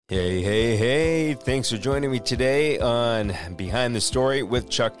Hey, hey, hey. Thanks for joining me today on Behind the Story with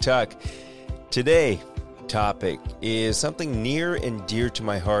Chuck Tuck. Today, topic is something near and dear to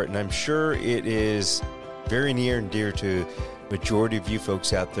my heart, and I'm sure it is very near and dear to majority of you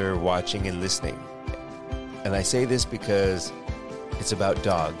folks out there watching and listening. And I say this because it's about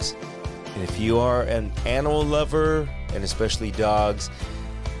dogs. And if you are an animal lover, and especially dogs,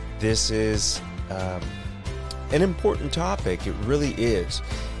 this is an important topic. It really is.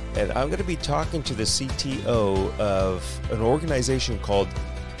 And I'm going to be talking to the CTO of an organization called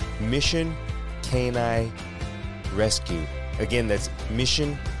Mission Canine Rescue. Again, that's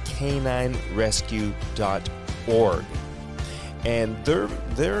missioncaninerescue.org. And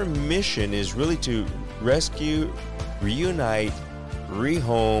their mission is really to rescue, reunite,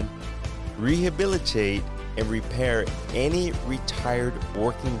 rehome, rehabilitate, and repair any retired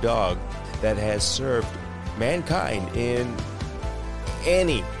working dog that has served mankind in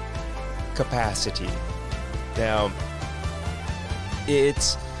any capacity. Now, there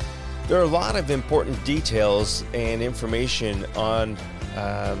are a lot of important details and information on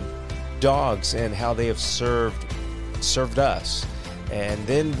dogs and how they have served us, and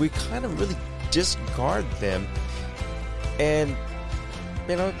then we kind of really discard them and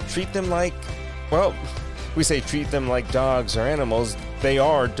treat them like, well, we say treat them like dogs or animals. They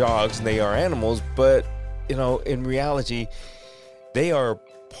are dogs and they are animals, but in reality they are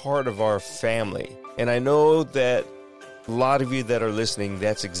part of our family. And I know that a lot of you that are listening,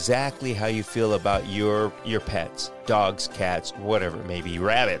 that's exactly how you feel about your pets, dogs, cats, whatever, maybe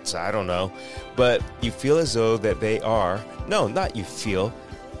rabbits, I don't know. But you feel as though that they are, no, not you feel,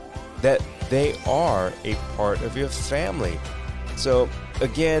 that they are a part of your family. So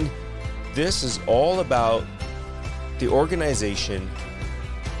again, this is all about the organization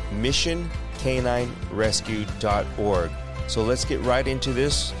missioncaninerescue.org. So let's get right into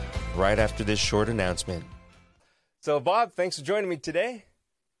this right after this short announcement. So, Bob, thanks for joining me today.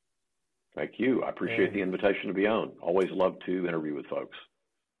 Thank you. I appreciate the invitation to be on. Always love to interview with folks.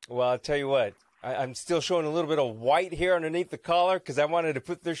 Well, I'll tell you what, I'm still showing a little bit of white here underneath the collar because I wanted to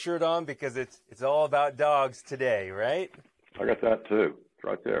put this shirt on because it's all about dogs today, right? I got that too. It's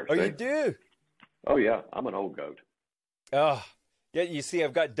right there. Oh, see? You do? Oh, yeah. I'm an old goat. Oh, yeah. You see,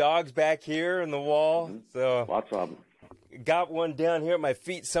 I've got dogs back here in the wall. Mm-hmm. So lots of them. Got one down here at my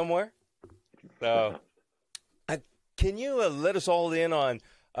feet somewhere. So, can you let us all in on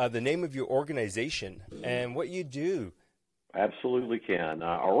the name of your organization and what you do? Absolutely can.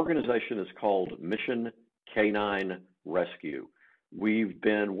 Our organization is called Mission Canine Rescue. We've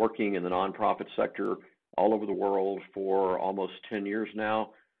been working in the nonprofit sector all over the world for almost 10 years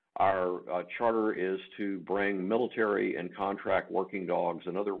now. Our charter is to bring military and contract working dogs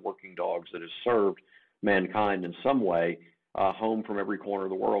and other working dogs that have served mankind in some way home from every corner of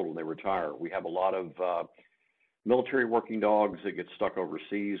the world when they retire. We have a lot of military working dogs that get stuck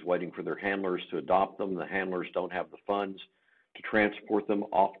overseas waiting for their handlers to adopt them. The handlers don't have the funds to transport them.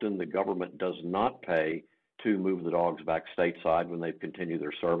 Often the government does not pay to move the dogs back stateside when they've continued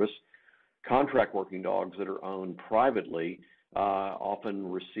their service. Contract working dogs that are owned privately often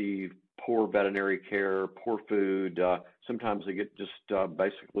receive poor veterinary care, poor food. Sometimes they get just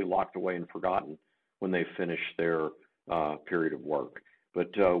basically locked away and forgotten when they finish their period of work.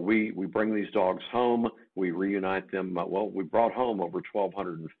 But we bring these dogs home. We reunite them. We brought home over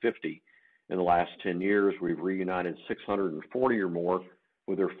 1,250 in the last 10 years. We've reunited 640 or more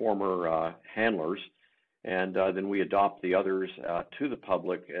with their former handlers. And then we adopt the others to the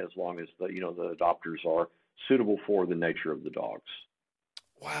public as long as the adopters are suitable for the nature of the dogs.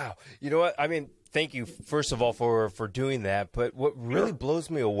 Wow. You know what? I mean, thank you, first of all, for doing that. But what really blows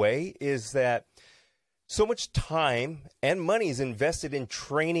me away is that so much time and money is invested in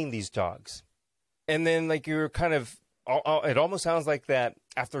training these dogs. And then, you're kind of, it almost sounds like that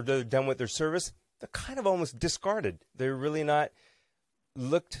after they're done with their service, they're kind of almost discarded. They're really not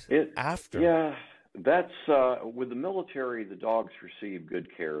looked after. Yeah, that's, with the military, the dogs receive good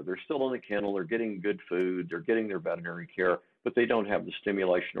care. They're still in the kennel, they're getting good food, they're getting their veterinary care, but they don't have the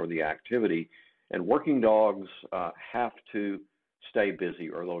stimulation or the activity. And working dogs have to stay busy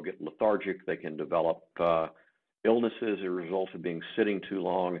or they'll get lethargic. They can develop illnesses as a result of being sitting too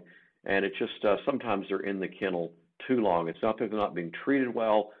long. And it's just sometimes they're in the kennel too long. It's not that they're not being treated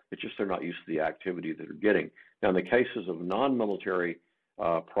well. It's just they're not used to the activity that they're getting. Now, in the cases of non-military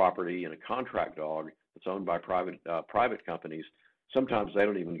property and a contract dog that's owned by private companies, sometimes they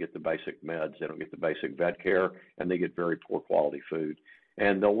don't even get the basic meds. They don't get the basic vet care, and they get very poor quality food.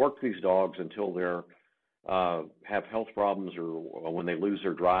 And they'll work these dogs until they're have health problems, or when they lose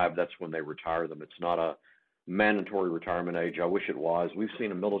their drive, that's when they retire them. It's not mandatory retirement age. I wish it was. We've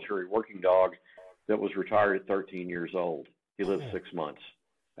seen a military working dog that was retired at 13 years old. He lived 6 months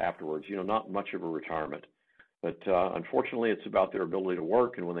afterwards. Not much of a retirement. But unfortunately, it's about their ability to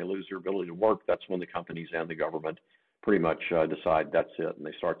work, and when they lose their ability to work, that's when the companies and the government pretty much decide that's it, and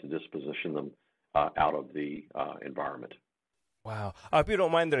they start to disposition them out of the environment. Wow. If you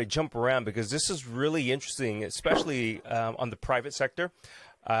don't mind that I jump around, because this is really interesting, especially on the private sector.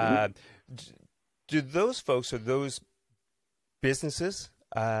 Do those folks or those businesses,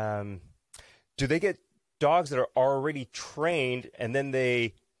 do they get dogs that are already trained and then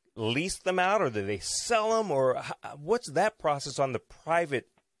they lease them out, or do they sell them, or what's that process on the private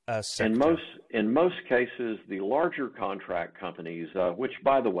sector? In most cases, the larger contract companies, which,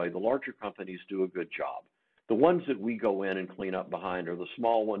 by the way, the larger companies do a good job. The ones that we go in and clean up behind are the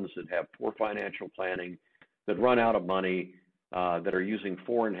small ones that have poor financial planning, that run out of money, that are using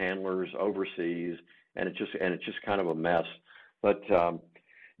foreign handlers overseas, and it's just kind of a mess. But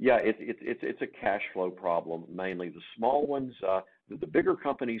yeah, it's a cash flow problem mainly. The small ones, the bigger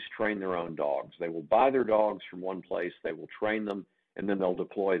companies train their own dogs. They will buy their dogs from one place, they will train them, and then they'll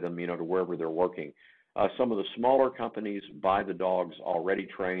deploy them, to wherever they're working. Some of the smaller companies buy the dogs already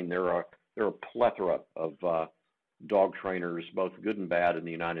trained. There are a plethora of dog trainers, both good and bad, in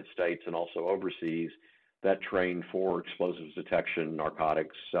the United States and also overseas, that train for explosives detection,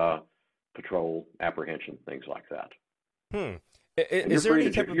 narcotics, patrol, apprehension, things like that.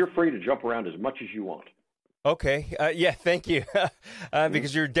 You're free to jump around as much as you want. Okay. Yeah, thank you.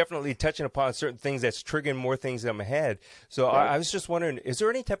 Because you're definitely touching upon certain things that's triggering more things in my head. So right. I was just wondering, is there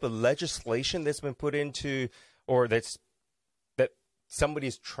any type of legislation that's been put into, or that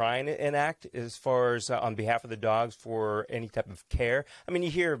somebody's trying to enact as far as on behalf of the dogs for any type of care? I mean, you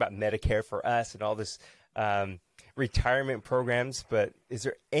hear about Medicare for Us and all this retirement programs, but is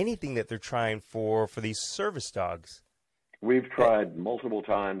there anything that they're trying for these service dogs? We've tried multiple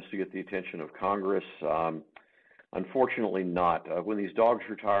times to get the attention of Congress. Unfortunately not. When these dogs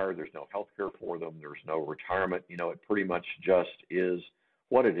retire, there's no health care for them. There's no retirement. It pretty much just is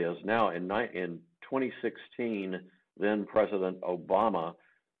what it is. Now, in 2016, then President Obama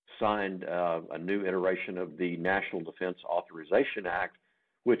signed a new iteration of the National Defense Authorization Act,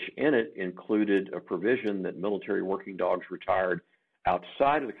 which in it included a provision that military working dogs retired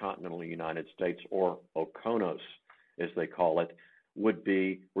outside of the continental United States, or OCONOS, as they call it, would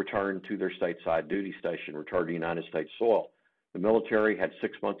be returned to their stateside duty station, returned to United States soil. The military had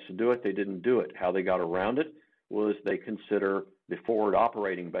 6 months to do it. They didn't do it. How they got around it was they consider the forward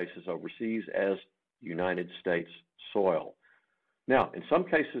operating bases overseas as United States soil. Now, in some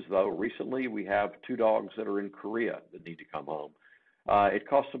cases, though, recently we have 2 dogs that are in Korea that need to come home. It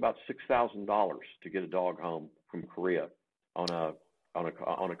costs about $6,000 to get a dog home from Korea on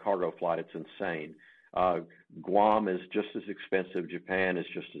a cargo flight. It's insane. Guam is just as expensive. Japan is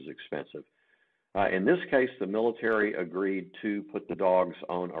just as expensive. In this case, the military agreed to put the dogs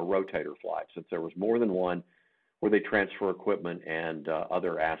on a rotator flight, since there was more than one, where they transfer equipment and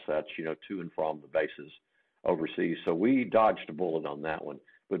other assets, to and from the bases overseas. So we dodged a bullet on that one.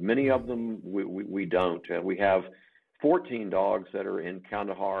 But many of them we don't. We have 14 dogs that are in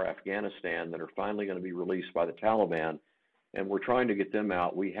Kandahar, Afghanistan, that are finally going to be released by the Taliban, and we're trying to get them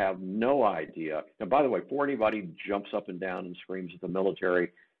out. We have no idea. And by the way, before anybody jumps up and down and screams at the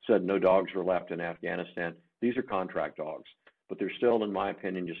military, said no dogs were left in Afghanistan, these are contract dogs. But they're still, in my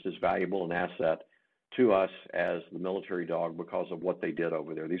opinion, just as valuable an asset to us as the military dog because of what they did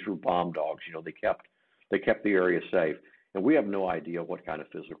over there. These were bomb dogs. They kept the area safe. And we have no idea what kind of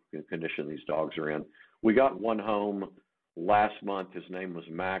physical condition these dogs are in. We got one home last month. His name was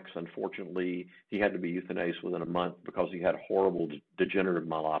Max. Unfortunately, he had to be euthanized within a month because he had horrible degenerative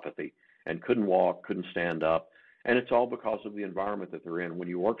myelopathy and couldn't walk, couldn't stand up. And it's all because of the environment that they're in. When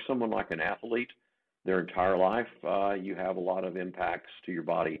you work someone like an athlete their entire life, you have a lot of impacts to your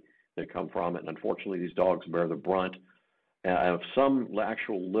body that come from it. And unfortunately, these dogs bear the brunt of some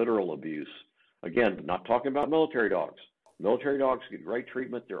actual literal abuse. Again, not talking about military dogs. Military dogs get great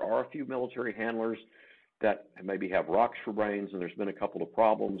treatment. There are a few military handlers that maybe have rocks for brains, and there's been a couple of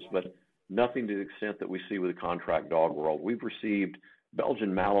problems, but nothing to the extent that we see with the contract dog world. We've received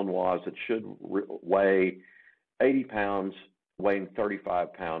Belgian Malinois that should weigh 80 pounds, weighing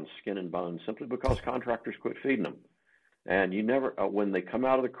 35 pounds, skin and bones, simply because contractors quit feeding them. And you never, when they come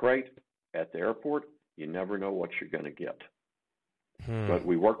out of the crate at the airport, you never know what you're going to get. But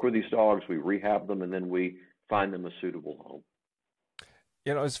we work with these dogs, we rehab them, and then we find them a suitable home.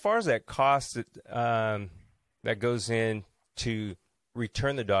 As far as that cost that goes in to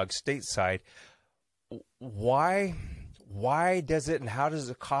return the dog stateside, why why does it and how does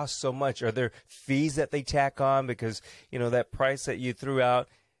it cost so much? Are there fees that they tack on? Because, that price that you threw out,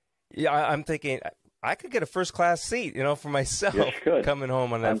 yeah, I'm thinking I could get a first class seat, for myself Yes, you could. coming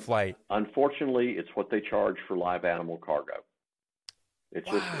home on that flight. Unfortunately, it's what they charge for live animal cargo. It's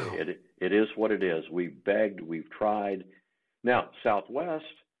just, it is what it is. We've begged, we've tried. Now, Southwest,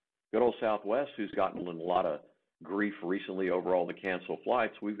 good old Southwest, who's gotten a lot of grief recently over all the canceled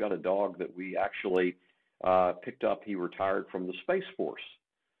flights. We've got a dog that we actually picked up. He retired from the Space Force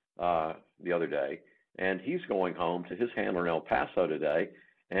the other day, and he's going home to his handler in El Paso today.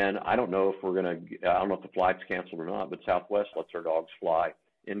 And I don't know if I don't know if the flight's canceled or not, but Southwest lets our dogs fly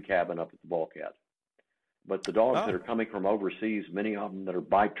in cabin up at the bulkhead. But the dogs that are coming from overseas, many of them that are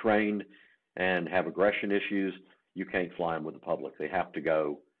bike trained and have aggression issues, you can't fly them with the public. They have to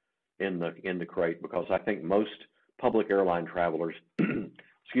go in the crate, because I think most public airline travelers,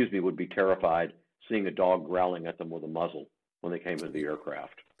 would be terrified seeing a dog growling at them with a muzzle when they came into the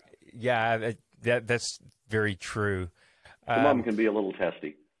aircraft. Yeah, that's very true. Some of them can be a little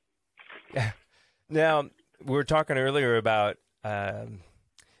testy. Now, we were talking earlier about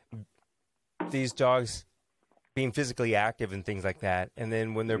these dogs being physically active and things like that. And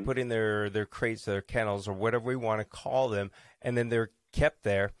then when they're put in their crates, their kennels, or whatever we want to call them, and then they're kept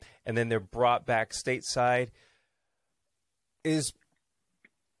there, and then they're brought back stateside, do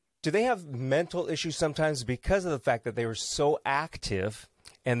they have mental issues sometimes because of the fact that they were so active,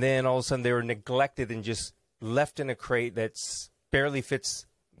 and then all of a sudden they were neglected and just left in a crate that's barely fits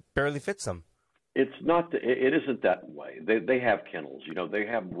them? It's not. It isn't that way. They have kennels. They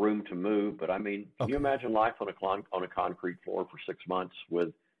have room to move. But I mean, can you imagine life on a concrete floor for 6 months with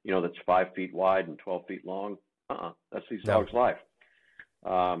that's 5 feet wide and 12 feet long? That's these dogs' life.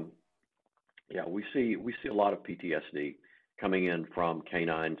 Yeah, we see a lot of PTSD coming in from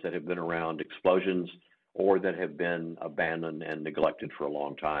canines that have been around explosions or that have been abandoned and neglected for a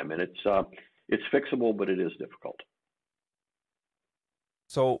long time. And it's fixable, but it is difficult.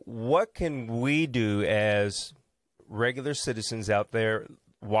 So what can we do as regular citizens out there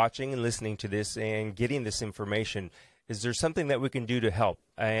watching and listening to this and getting this information? Is there something that we can do to help?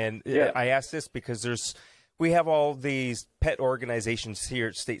 And I ask this because we have all these pet organizations here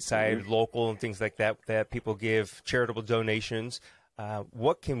at Stateside, local and things like that people give charitable donations.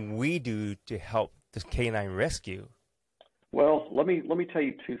 What can we do to help the canine rescue? Well, let me tell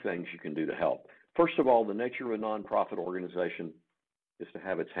you two things you can do to help. First of all, the nature of a nonprofit organization is to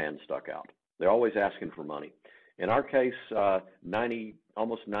have its hand stuck out. They're always asking for money. In our case,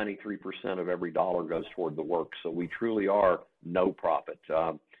 almost 93% of every dollar goes toward the work, so we truly are no profit.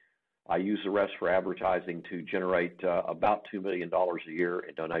 I use the rest for advertising to generate about $2 million a year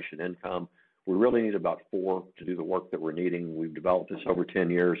in donation income. We really need about $4 million to do the work that we're needing. We've developed this over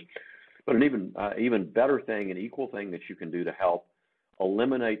 10 years. But an even better thing, an equal thing that you can do to help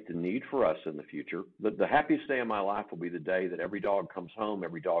eliminate the need for us in the future. The happiest day of my life will be the day that every dog comes home,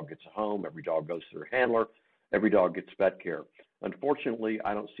 every dog gets a home, every dog goes to their handler, every dog gets vet care. Unfortunately,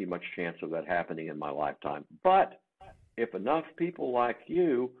 I don't see much chance of that happening in my lifetime. But if enough people like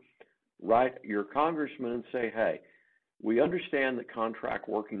you write your congressman and say, hey, we understand that contract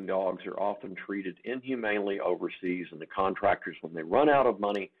working dogs are often treated inhumanely overseas, and the contractors, when they run out of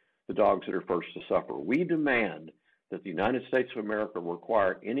money, the dogs that are first to suffer. We demand that the United States of America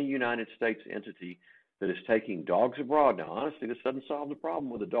require any United States entity that is taking dogs abroad. Now, honestly, this doesn't solve the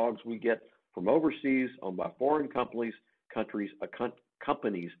problem with the dogs we get from overseas, owned by foreign companies,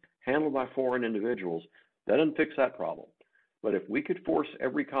 handled by foreign individuals. That doesn't fix that problem. But if we could force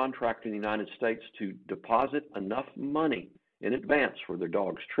every contractor in the United States to deposit enough money in advance for their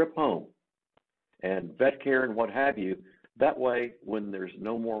dog's trip home and vet care and what have you, that way, when there's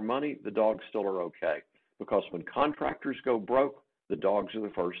no more money, the dogs still are okay. Because when contractors go broke, the dogs are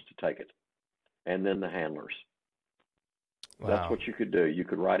the first to take it, and then the handlers. Wow. That's what you could do. You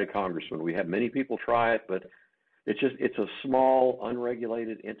could write a congressman. We have many people try it, but it's a small,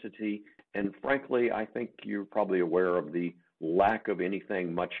 unregulated entity, and frankly, I think you're probably aware of the lack of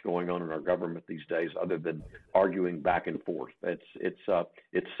anything much going on in our government these days other than arguing back and forth. It's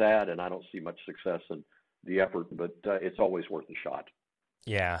sad, and I don't see much success in the effort, but it's always worth a shot.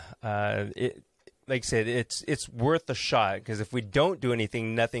 Yeah, like I said, it's worth a shot, because if we don't do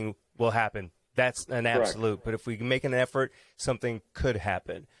anything, nothing will happen. That's an absolute. Correct. But if we make an effort, something could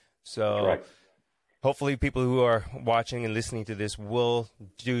happen. So correct. Hopefully people who are watching and listening to this will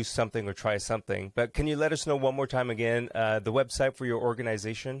do something or try something. But can you let us know one more time again, the website for your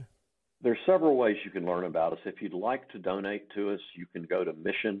organization? There's several ways you can learn about us. If you'd like to donate to us, you can go to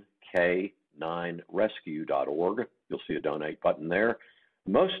missionk9rescue.org. You'll see a donate button there.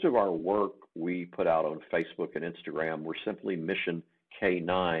 Most of our work we put out on Facebook and Instagram. We're simply Mission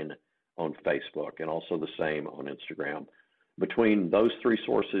K9 on Facebook and also the same on Instagram. Between those three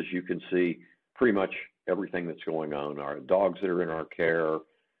sources, you can see pretty much everything that's going on, our dogs that are in our care,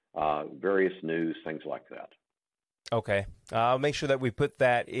 various news, things like that. Okay. I'll make sure that we put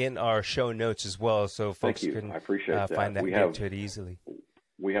that in our show notes as well so folks can I appreciate that. Find that, get to it easily.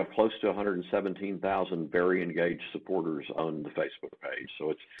 We have close to 117,000 very engaged supporters on the Facebook page.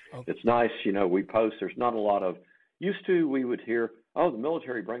 So it's nice, we post. There's not a lot of, used to we would hear, oh, the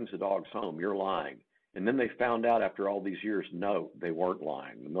military brings the dogs home. You're lying. And then they found out after all these years, no, they weren't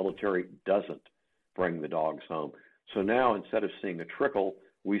lying. The military doesn't bring the dogs home. So now instead of seeing a trickle,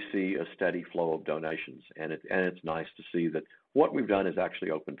 we see a steady flow of donations. And it's nice to see that what we've done is actually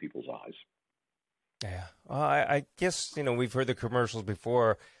open people's eyes. Yeah, well, I guess, we've heard the commercials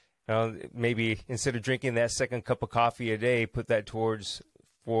before. Maybe instead of drinking that second cup of coffee a day, put that towards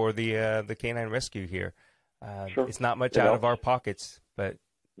for the canine rescue here. Sure. It's not much out of our pockets, but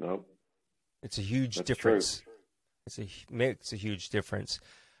no, it's a huge That's difference. True. Makes a huge difference.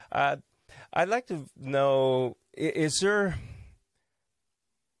 I'd like to know, is there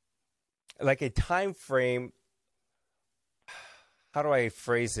like a time frame? How do I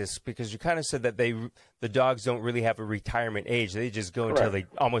phrase this? Because you kind of said that the dogs don't really have a retirement age. They just go until they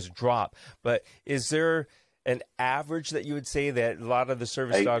almost drop. But is there an average that you would say that a lot of the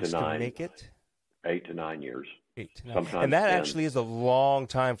service dogs can make it? 8 to 9 years. 8 to 9. Sometimes and that 10. actually is a long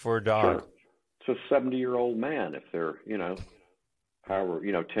time for a dog. Sure. It's a 70-year-old man. If they're,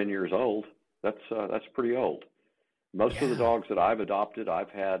 10 years old, that's pretty old. Most of the dogs that I've adopted, I've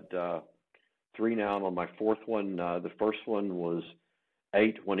had 3 now. I'm on my 4th one. The first one was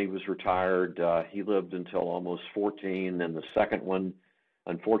 8 when he was retired. He lived until almost 14. And the second one,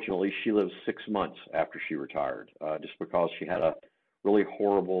 unfortunately, she lived 6 months after she retired, just because she had a really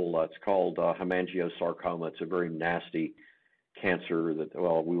horrible, it's called hemangiosarcoma. It's a very nasty cancer that,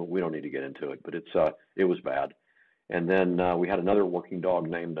 well, we don't need to get into it, but it was bad. And then we had another working dog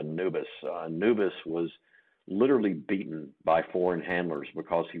named Anubis. Anubis was literally beaten by foreign handlers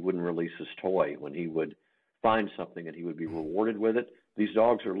because he wouldn't release his toy when he would find something and he would be rewarded with it. These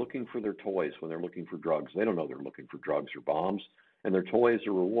dogs are looking for their toys when they're looking for drugs. They don't know they're looking for drugs or bombs, and their toys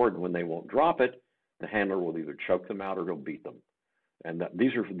are rewarded. When they won't drop it, the handler will either choke them out or he'll beat them. And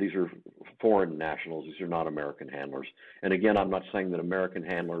these are foreign nationals. These are not American handlers. And again, I'm not saying that American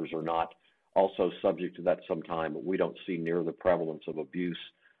handlers are not also subject to that sometime, but we don't see near the prevalence of abuse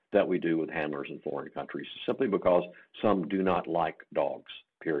that we do with handlers in foreign countries, simply because some do not like dogs,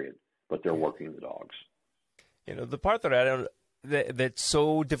 period, but they're working the dogs. The part that that's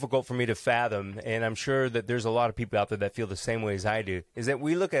so difficult for me to fathom, and I'm sure that there's a lot of people out there that feel the same way as I do, is that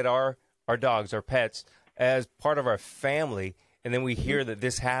we look at our dogs, our pets, as part of our family, and then we hear that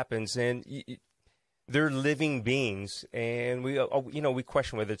this happens, and they're living beings, and we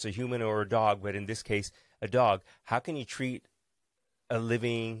question whether it's a human or a dog, but in this case, a dog. How can you treat a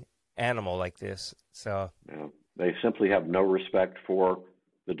living animal like this? So they simply have no respect for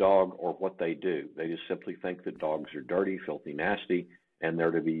the dog or what they do. They just simply think that dogs are dirty, filthy, nasty, and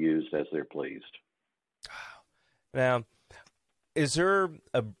they're to be used as they're pleased. Now, is there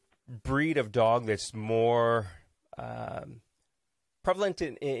a breed of dog that's more prevalent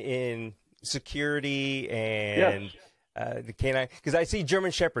in security and the canine? Because I see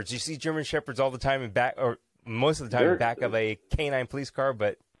German Shepherds. You see German Shepherds all the time most of the time in back of a canine police car,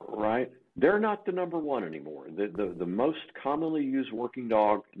 but right. They're not the number one anymore. The most commonly used working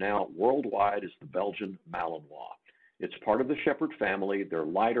dog now worldwide is the Belgian Malinois. It's part of the Shepherd family. They're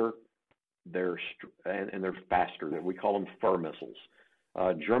lighter, and they're faster. We call them fur missiles.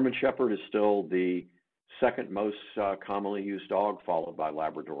 German Shepherd is still the second most commonly used dog, followed by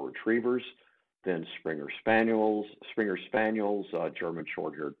Labrador Retrievers, then Springer Spaniels, German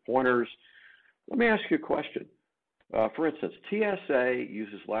Short-haired Pointers. Let me ask you a question. For instance, TSA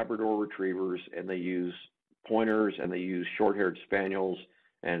uses Labrador Retrievers, and they use Pointers, and they use Short-haired Spaniels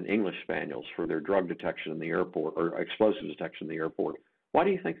and English Spaniels for their drug detection in the airport, or explosive detection in the airport. Why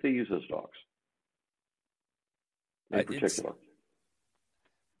do you think they use those dogs in particular,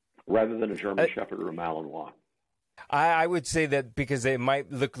 rather than a German Shepherd or a Malinois? I would say that because they might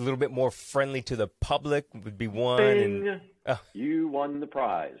look a little bit more friendly to the public would be one. Bing! You won the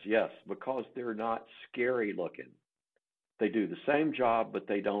prize. Yes, because they're not scary looking. They do the same job, but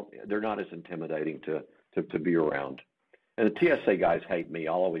they're not as intimidating to be around. And the TSA guys hate me.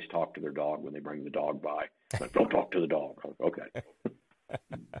 I'll always talk to their dog when they bring the dog by. Like, don't talk to the dog. Okay.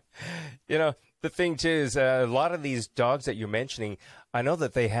 The thing too is a lot of these dogs that you're mentioning, I know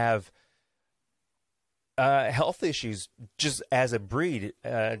that they have health issues just as a breed,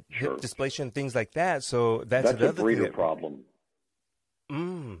 Sure. hip dysplasia, things like that. So that's a another breeder thing problem.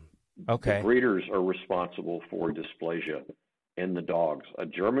 Okay. The breeders are responsible for dysplasia in the dogs. A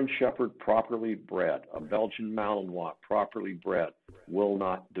German Shepherd properly bred, a Belgian Malinois properly bred will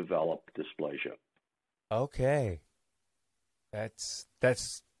not develop dysplasia. Okay. That's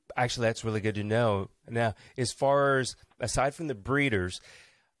actually that's really good to know. Now, as far as aside from the breeders,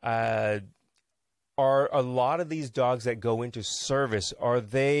 are a lot of these dogs that go into service, are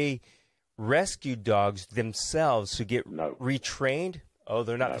they rescue dogs themselves to get retrained? Oh,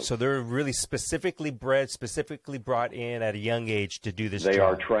 they're not. No. So they're really specifically bred, specifically brought in at a young age to do this job. They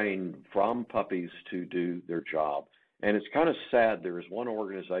are trained from puppies to do their job. And it's kind of sad. There is one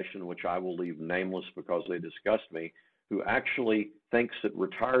organization, which I will leave nameless because they disgust me, who actually thinks that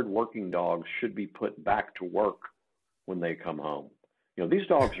retired working dogs should be put back to work when they come home. You know, these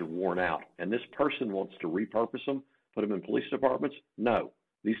dogs are worn out, and this person wants to repurpose them, put them in police departments. No,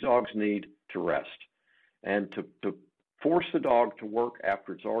 these dogs need to rest. And to force the dog to work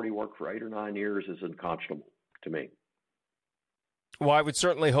after it's already worked for 8 or 9 years is unconscionable to me. Well, I would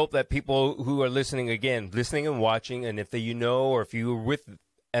certainly hope that people who are listening and watching, and if or if you're with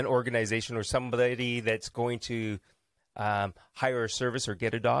an organization or somebody that's going to hire a service or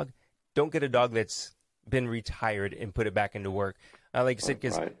get a dog, don't get a dog that's been retired and put it back into work. Like I said,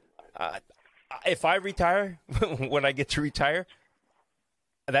 because if I retire, when I get to retire,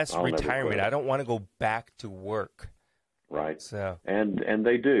 that's retirement. I don't want to go back to work. Right. So and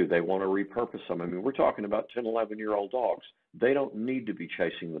they do. They want to repurpose them. I mean, we're talking about 10, 11-year-old dogs. They don't need to be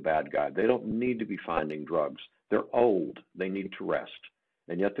chasing the bad guy. They don't need to be finding drugs. They're old. They need to rest.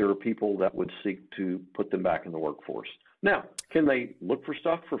 And yet there are people that would seek to put them back in the workforce. Now, can they look for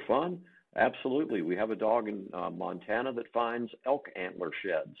stuff for fun? Absolutely. We have a dog in Montana that finds elk antler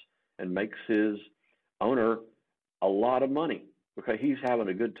sheds and makes his owner a lot of money because he's having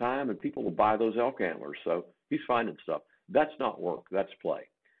a good time and people will buy those elk antlers. So he's finding stuff. That's not work. That's play.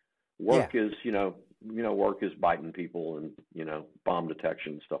 Work is, work is biting people and, bomb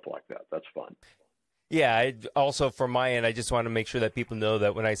detection, stuff like that. That's fun. Yeah. Also, from my end, I just want to make sure that people know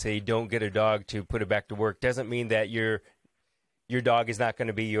that when I say don't get a dog to put it back to work, doesn't mean that your dog is not going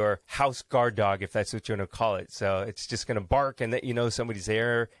to be your house guard dog, if that's what you're going to call it. So it's just going to bark and that somebody's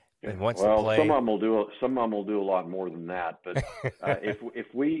there and wants to play. Some of them will do a lot more than that. But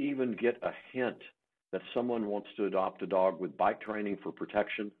if we even get a hint that someone wants to adopt a dog with bite training for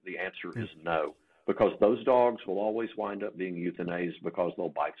protection, the answer is no, because those dogs will always wind up being euthanized because they'll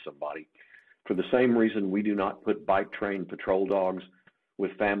bite somebody. For the same reason, we do not put bite-trained patrol dogs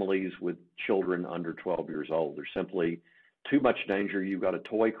with families with children under 12 years old. There's simply too much danger. You've got a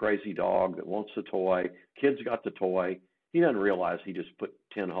toy-crazy dog that wants the toy. Kid's got the toy. He doesn't realize he just put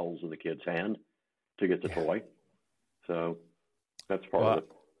 10 holes in the kid's hand to get the toy. So that's part of it.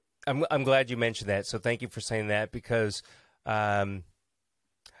 I'm glad you mentioned that. So thank you for saying that because,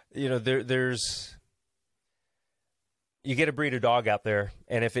 there's you get a breed of dog out there,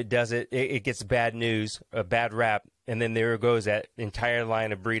 and if it does it gets bad news, a bad rap, and then there goes that entire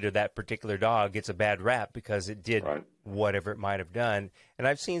line of breed of that particular dog gets a bad rap because it did whatever it might have done. And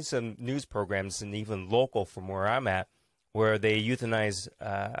I've seen some news programs, and even local from where I'm at, where they euthanize.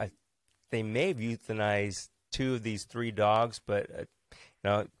 They may have euthanized 2 of these 3 dogs, but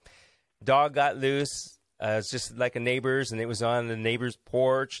dog got loose. It's just like a neighbor's, and it was on the neighbor's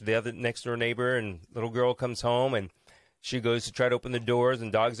porch. The other next door neighbor, and little girl comes home, and she goes to try to open the doors,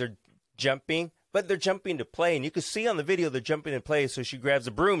 and dogs are jumping, but they're jumping to play. And you can see on the video they're jumping to play, so she grabs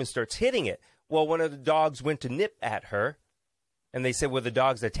a broom and starts hitting it. Well, one of the dogs went to nip at her, and they said, well, the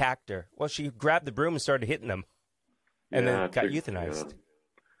dogs attacked her. Well, she grabbed the broom and started hitting them, and then got euthanized.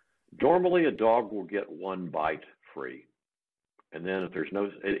 Normally, a dog will get 1 bite free. And then if there's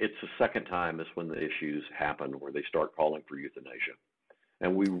it's the second time is when the issues happen where they start calling for euthanasia.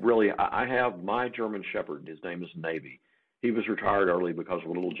 And I have my German Shepherd. His name is Navy. He was retired early because of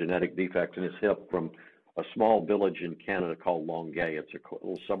a little genetic defect in his hip from a small village in Canada called Longueuil. It's a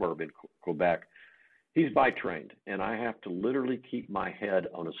little suburb in Quebec. He's bite trained, and I have to literally keep my head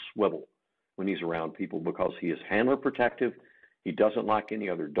on a swivel when he's around people because he is handler protective. He doesn't like any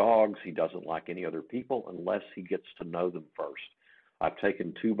other dogs. He doesn't like any other people unless he gets to know them first. I've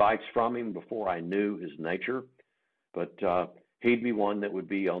taken 2 bites from him before I knew his nature, but he'd be one that would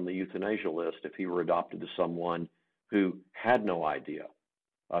be on the euthanasia list if he were adopted to someone who had no idea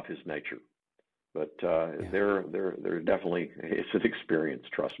of his nature. But they're definitely, it's an experience,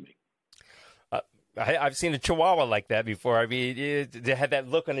 trust me. I've seen a Chihuahua like that before. I mean, they had that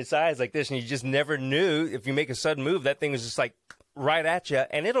look on its eyes like this, and you just never knew if you make a sudden move, that thing is just like right at you,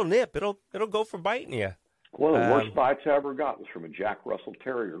 and it'll nip. It'll go for biting you. One of the worst bites I ever got was from a Jack Russell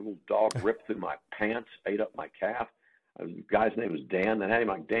Terrier. A little dog ripped through my pants, ate up my calf. The guy's name was Dan. And I had him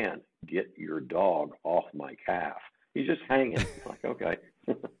like, Dan, get your dog off my calf. He's just hanging. I'm like, okay.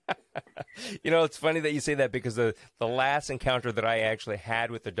 You know, it's funny that you say that because the last encounter that I actually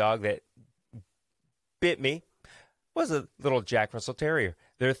had with the dog that bit me was a little Jack Russell Terrier.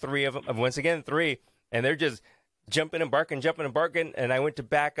 There are three of them. Once again, three. And they're just jumping and barking. And I went to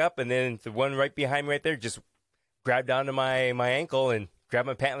back up, and then the one right behind me right there just grabbed onto my ankle and grabbed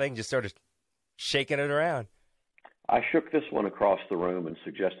my pant leg and just started shaking it around. I shook this one across the room and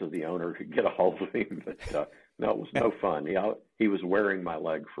suggested the owner could get a hold of him, but no, it was no fun. He was wearing my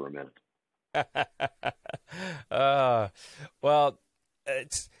leg for a minute. Well,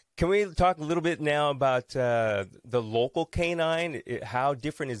 can we talk a little bit now about the local canine? How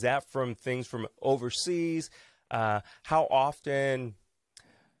different is that from things from overseas? How often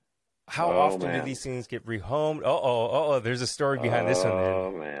do these things get rehomed? There's a story behind this one.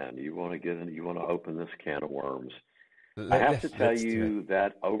 Oh man, you want to open this can of worms. I have to tell you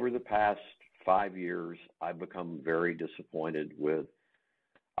that over the past 5 years, I've become very disappointed with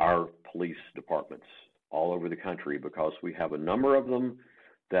our police departments all over the country because we have a number of them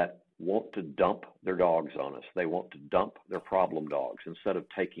that want to dump their dogs on us. They want to dump their problem dogs. Instead of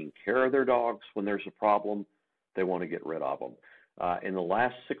taking care of their dogs when there's a problem, they want to get rid of them. In the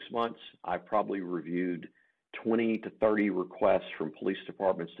last 6 months, I've probably reviewed 20 to 30 requests from police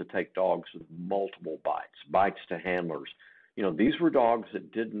departments to take dogs with multiple bites to handlers. You know, these were dogs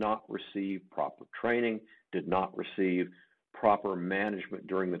that did not receive proper training, did not receive proper management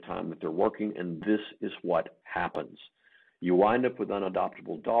during the time that they're working, and this is what happens. You wind up with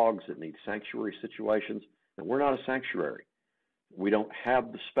unadoptable dogs that need sanctuary situations, and we're not a sanctuary. We don't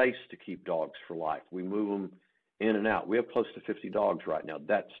have the space to keep dogs for life. We move them in and out. We have close to 50 dogs right now.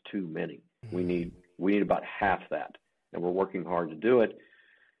 That's too many. We need about half that, and we're working hard to do it.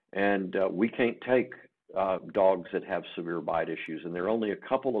 And we can't take dogs that have severe bite issues, and there are only a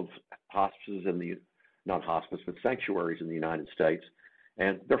couple of hospices not hospice, but sanctuaries in the United States,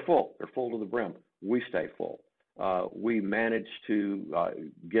 and they're full. They're full to the brim. We stay full. We manage to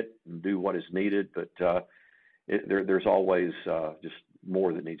do what is needed, but there's always just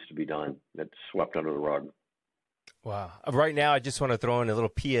more that needs to be done that's swept under the rug. Wow. Right now, I just want to throw in a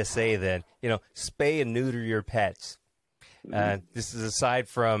little PSA then. Spay and neuter your pets. This is aside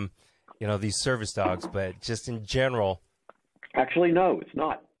from, these service dogs, but just in general. Actually, no, it's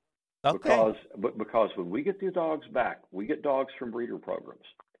not. Okay. Because when we get these dogs back, we get dogs from breeder programs.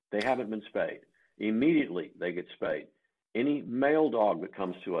 They haven't been spayed. Immediately, they get spayed. Any male dog that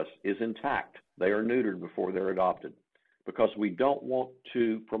comes to us is intact. They are neutered before they're adopted because we don't want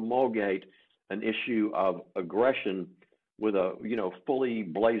to promulgate an issue of aggression with a, fully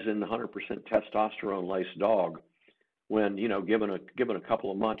blazing 100% testosterone-laced dog when, given a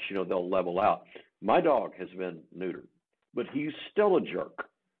couple of months, they'll level out. My dog has been neutered, but he's still a jerk.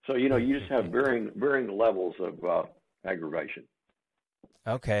 So, you just have varying levels of aggravation.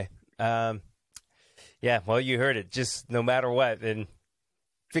 Okay. Yeah, well, you heard it. Just no matter what, and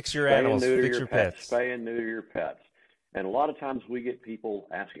fix your animals, fix your pets. Spay and neuter your pets. And a lot of times we get people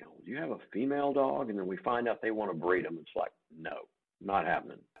asking, do you have a female dog? And then we find out they want to breed them. It's like, no, not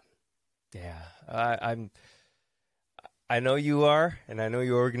happening. Yeah, I know you are, and I know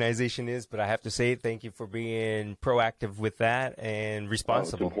your organization is, but I have to say thank you for being proactive with that and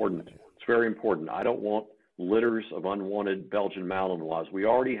responsible. It's important. It's very important. I don't want litters of unwanted Belgian Malinois. We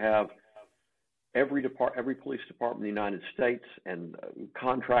already have every police department in the United States and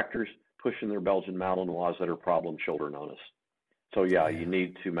contractors pushing their Belgian Malinois that are problem children on us. So, you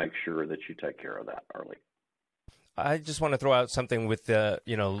need to make sure that you take care of that early. I just want to throw out something with the,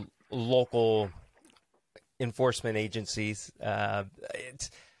 local enforcement agencies. I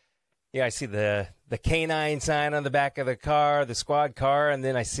see the canine sign on the back of the car, the squad car, and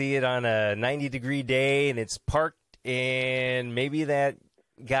then I see it on a 90-degree day, and it's parked, and maybe that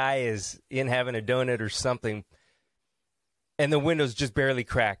guy is in having a donut or something, and the window's just barely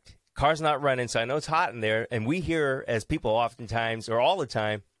cracked. Car's not running, so I know it's hot in there, and we hear as people oftentimes, or all the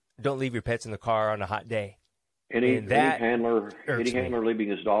time, don't leave your pets in the car on a hot day. Any handler leaving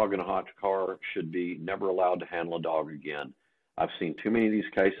his dog in a hot car should be never allowed to handle a dog again. I've seen too many of these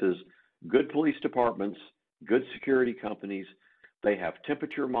cases. Good police departments, good security companies, they have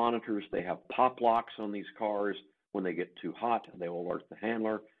temperature monitors, they have pop locks on these cars. When they get too hot, they will alert the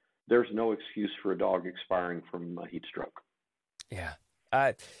handler. There's no excuse for a dog expiring from a heat stroke. Yeah.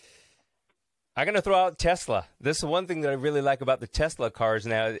 I'm going to throw out Tesla. This is one thing that I really like about the Tesla cars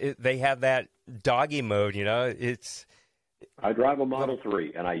now. They have that doggy mode, I drive a Model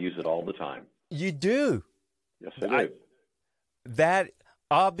 3, and I use it all the time. You do? Yes, they do. That,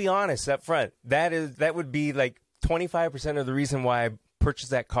 I'll be honest up front, that would be like 25% of the reason why I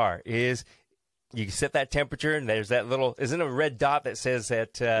purchased that car is you set that temperature and there's that little, isn't it a red dot that says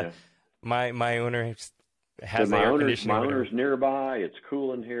that my owner has the air conditioning? My owner's nearby. It's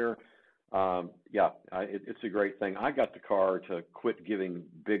cool in here. It's a great thing. I got the car to quit giving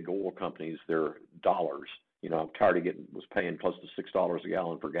big oil companies their dollars. I'm tired of was paying close to $6 a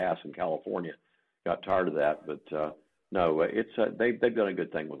gallon for gas in California. Got tired of that, but no, it's they've done a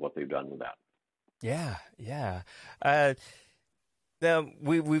good thing with what they've done with that. Yeah. Now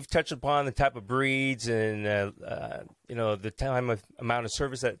we've touched upon the type of breeds and the amount of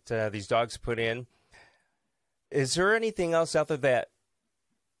service that these dogs put in. Is there anything else out there that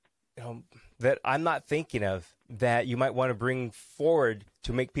that I'm not thinking of that you might want to bring forward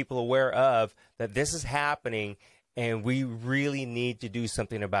to make people aware of that this is happening and we really need to do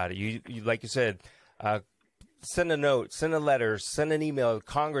something about it? You like you said, send a note, send a letter, send an email to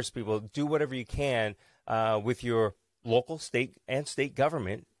Congress people, do whatever you can with your local, state, and state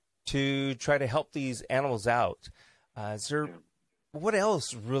government to try to help these animals out. What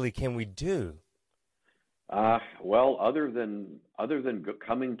else really can we do? Well, other than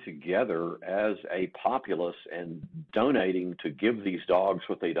coming together as a populace and donating to give these dogs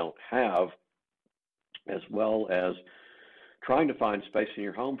what they don't have, as well as trying to find space in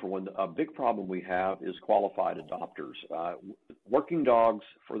your home for one. A big problem we have is qualified adopters. Working dogs,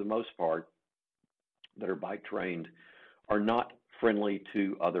 for the most part, that are bike trained, are not friendly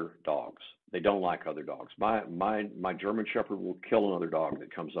to other dogs. They don't like other dogs. My German Shepherd will kill another dog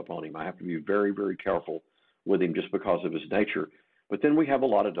that comes up on him. I have to be very, very careful with him just because of his nature. But then we have a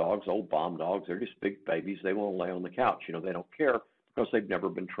lot of dogs, old bomb dogs. They're just big babies. They want to lay on the couch. They don't care because they've never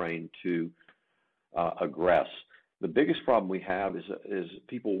been trained to aggress. The biggest problem we have is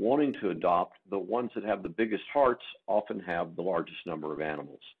people wanting to adopt. The ones that have the biggest hearts often have the largest number of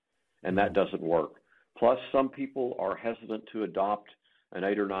animals, and that doesn't work. Plus, some people are hesitant to adopt an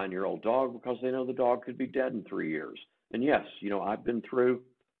 8 or 9 year old dog because they know the dog could be dead in 3 years. And yes, I've been through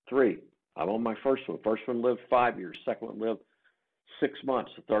 3. I'm on my first one. First one lived 5 years. Second one lived 6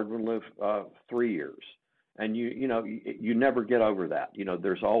 months. The third one lived 3 years. And you never get over that.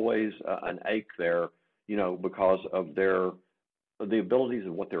 There's always an ache there, because of the abilities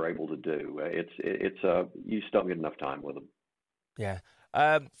of what they're able to do. You just don't get enough time with them. Yeah.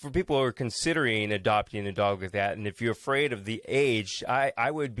 For people who are considering adopting a dog like that, and if you're afraid of the age,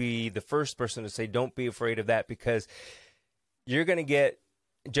 I would be the first person to say don't be afraid of that, because you're going to get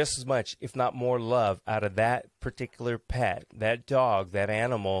just as much, if not more, love out of that particular pet, that dog, that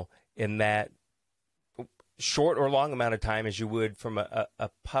animal, in that short or long amount of time as you would from a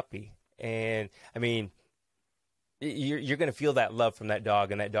puppy. And, I mean, you're going to feel that love from that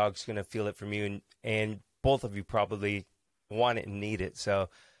dog, and that dog's going to feel it from you, and both of you probably want it and need it. So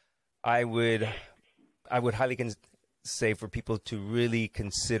I would highly say for people to really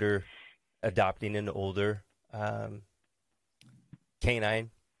consider adopting an older canine,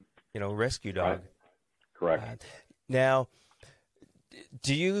 rescue dog. Right. Correct. Now,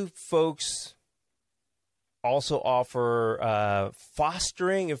 do you folks also offer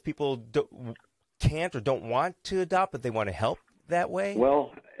fostering if people can't or don't want to adopt, but they want to help that way?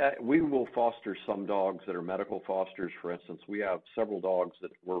 Well, we will foster some dogs that are medical fosters. For instance, we have several dogs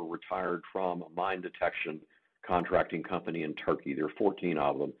that were retired from a mine detection contracting company in Turkey. There are 14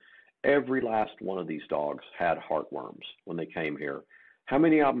 of them. Every last one of these dogs had heartworms when they came here. How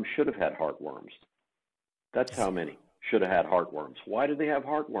many of them should have had heartworms? That's how many should have had heartworms. Why did they have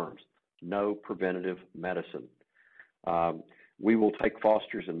heartworms? No preventative medicine. We will take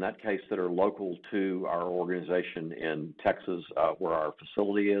fosters in that case that are local to our organization in Texas, where our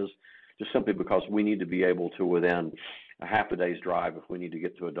facility is, just simply because we need to be able to, within a half a day's drive, if we need to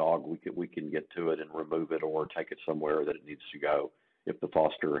get to a dog, we can get to it and remove it or take it somewhere that it needs to go if the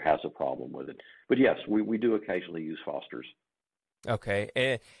foster has a problem with it. But yes, we do occasionally use fosters.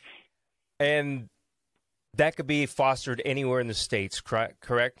 Okay. And that could be fostered anywhere in the States,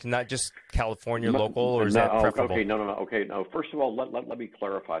 correct? Not just California local, or is that preferable? Okay, no. First of all, let me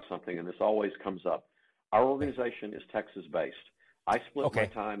clarify something, and this always comes up. Our organization is Texas-based. I split my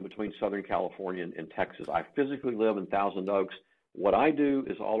time between Southern California and Texas. I physically live in Thousand Oaks. What I do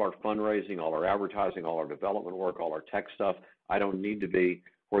is all our fundraising, all our advertising, all our development work, all our tech stuff. I don't need to be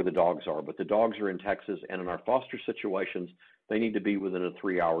where the dogs are, but the dogs are in Texas, and in our foster situations, they need to be within a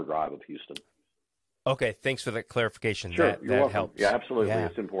 3-hour drive of Houston. Okay, thanks for that clarification. Sure, you're welcome. Helps. Yeah, absolutely. Yeah.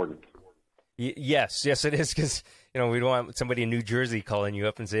 It's important. Yes, it is, because we don't want somebody in New Jersey calling you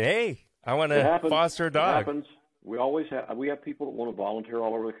up and saying, "Hey, I want to foster a dog." It happens. We have people that want to volunteer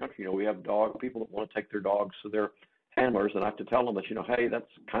all over the country. You know, we have people that want to take their dogs to their handlers, and I have to tell them that, you know, hey, that's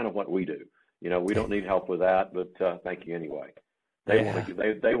kind of what we do. You know, we don't need help with that, but thank you anyway. They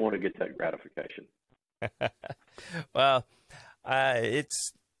want to get that gratification. Well,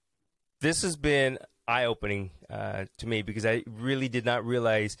 this has been eye-opening to me, because I really did not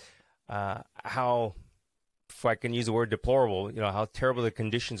realize how, if I can use the word deplorable, you know, how terrible the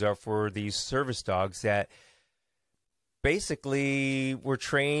conditions are for these service dogs that basically were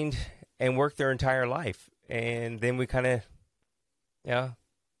trained and worked their entire life, and then we kind of,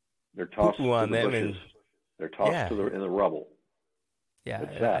 they're tossed to on the them, bushes. and they're tossed in the rubble. Yeah,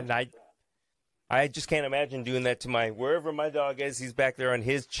 and I just can't imagine doing that to wherever my dog is. He's back there on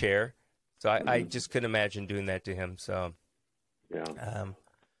his chair, so I just couldn't imagine doing that to him. So, yeah.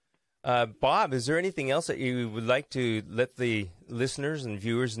 Bob, is there anything else that you would like to let the listeners and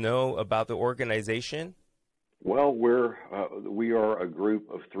viewers know about the organization? Well, we are a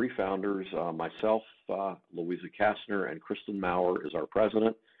group of 3 founders. Myself, Louisa Kastner, and Kristen Maurer is our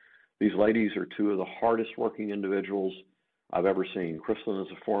president. These ladies are 2 of the hardest working individuals I've ever seen. Kristen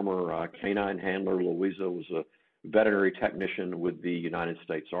is a former canine handler. Louisa was a veterinary technician with the United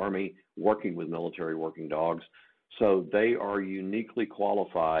States Army, working with military working dogs. So they are uniquely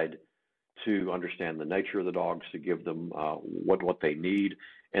qualified to understand the nature of the dogs, to give them what they need,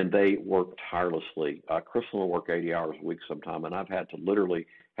 and they work tirelessly. Kristen will work 80 hours a week sometime, and I've had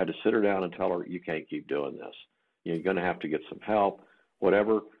to sit her down and tell her, you can't keep doing this. You're going to have to get some help,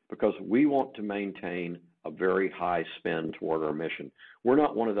 whatever, because we want to maintain a very high spend toward our mission. We're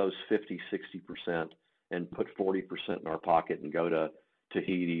not one of those 50, 60% and put 40% in our pocket and go to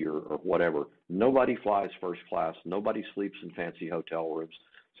Tahiti or whatever. Nobody flies first class. Nobody sleeps in fancy hotel rooms.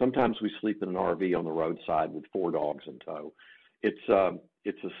 Sometimes we sleep in an RV on the roadside with 4 dogs in tow. It's a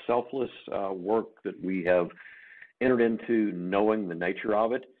selfless work that we have entered into, knowing the nature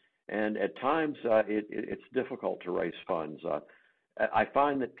of it, and at times it's difficult to raise funds. I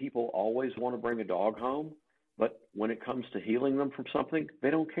find that people always want to bring a dog home, but when it comes to healing them from something,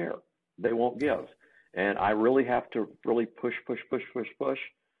 they don't care. They won't give. And I really have to push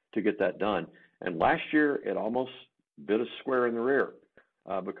to get that done. And last year, it almost bit us square in the rear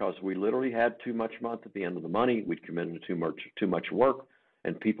because we literally had too much month at the end of the money. We'd committed to too much work,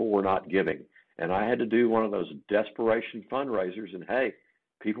 and people were not giving. And I had to do one of those desperation fundraisers, and hey,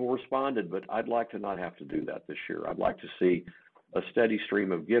 people responded, but I'd like to not have to do that this year. I'd like to see a steady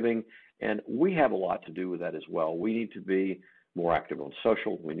stream of giving, and we have a lot to do with that as well. We need to be more active on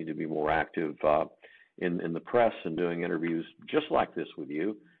social. We need to be more active in the press and doing interviews just like this with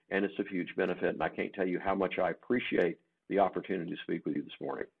you, and it's a huge benefit, and I can't tell you how much I appreciate the opportunity to speak with you this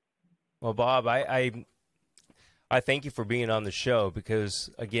morning. Well, Bob, I thank you for being on the show because,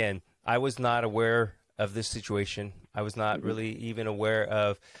 again, I was not aware of this situation. I was not really even aware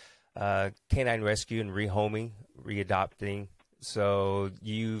of canine rescue and rehoming, readopting. So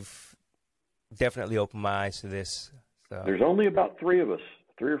you've definitely opened my eyes to this. So. There's only about 3 or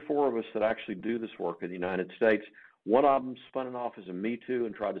 4 of us that actually do this work in the United States. One of them spun it off as a Me Too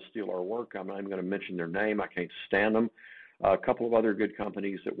and tried to steal our work. I'm not even going to mention their name. I can't stand them. A couple of other good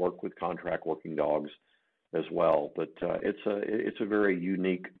companies that work with contract working dogs as well. But it's a very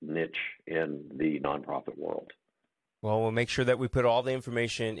unique niche in the nonprofit world. Well, we'll make sure that we put all the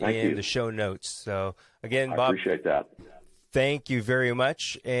information in the show notes. So, again, Bob, I appreciate that. Thank you very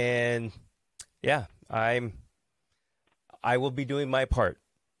much. And, yeah, I will be doing my part.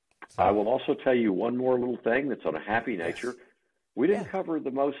 So. I will also tell you one more little thing that's on a happy nature. Yes. We didn't cover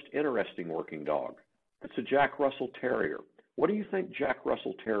the most interesting working dog. It's a Jack Russell Terrier. What do you think Jack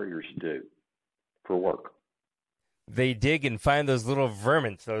Russell Terriers do for work? They dig and find those little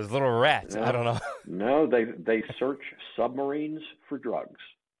vermin, those little rats. No, I don't know. No, they search submarines for drugs.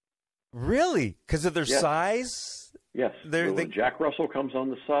 Really? Because of their size? Yes. When Jack Russell comes on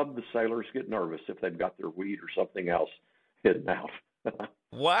the sub, the sailors get nervous if they've got their weed or something else hidden out.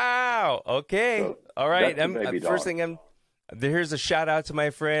 Wow. Okay. So all right. First thing here's a shout out to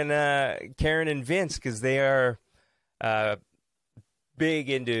my friend Karen and Vince because they are big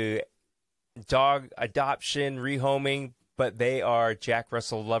into dog adoption, rehoming, but they are Jack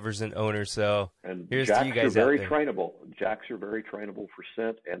Russell lovers and owners. So here's Jacks to you guys are very out there. trainable. Jacks are very trainable for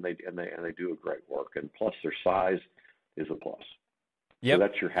scent, and they do a great work. And plus, their size is a plus. Yep.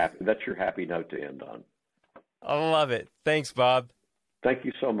 So that's your happy note to end on. I love it. Thanks, Bob. Thank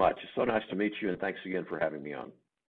you so much. It's so nice to meet you, and thanks again for having me on.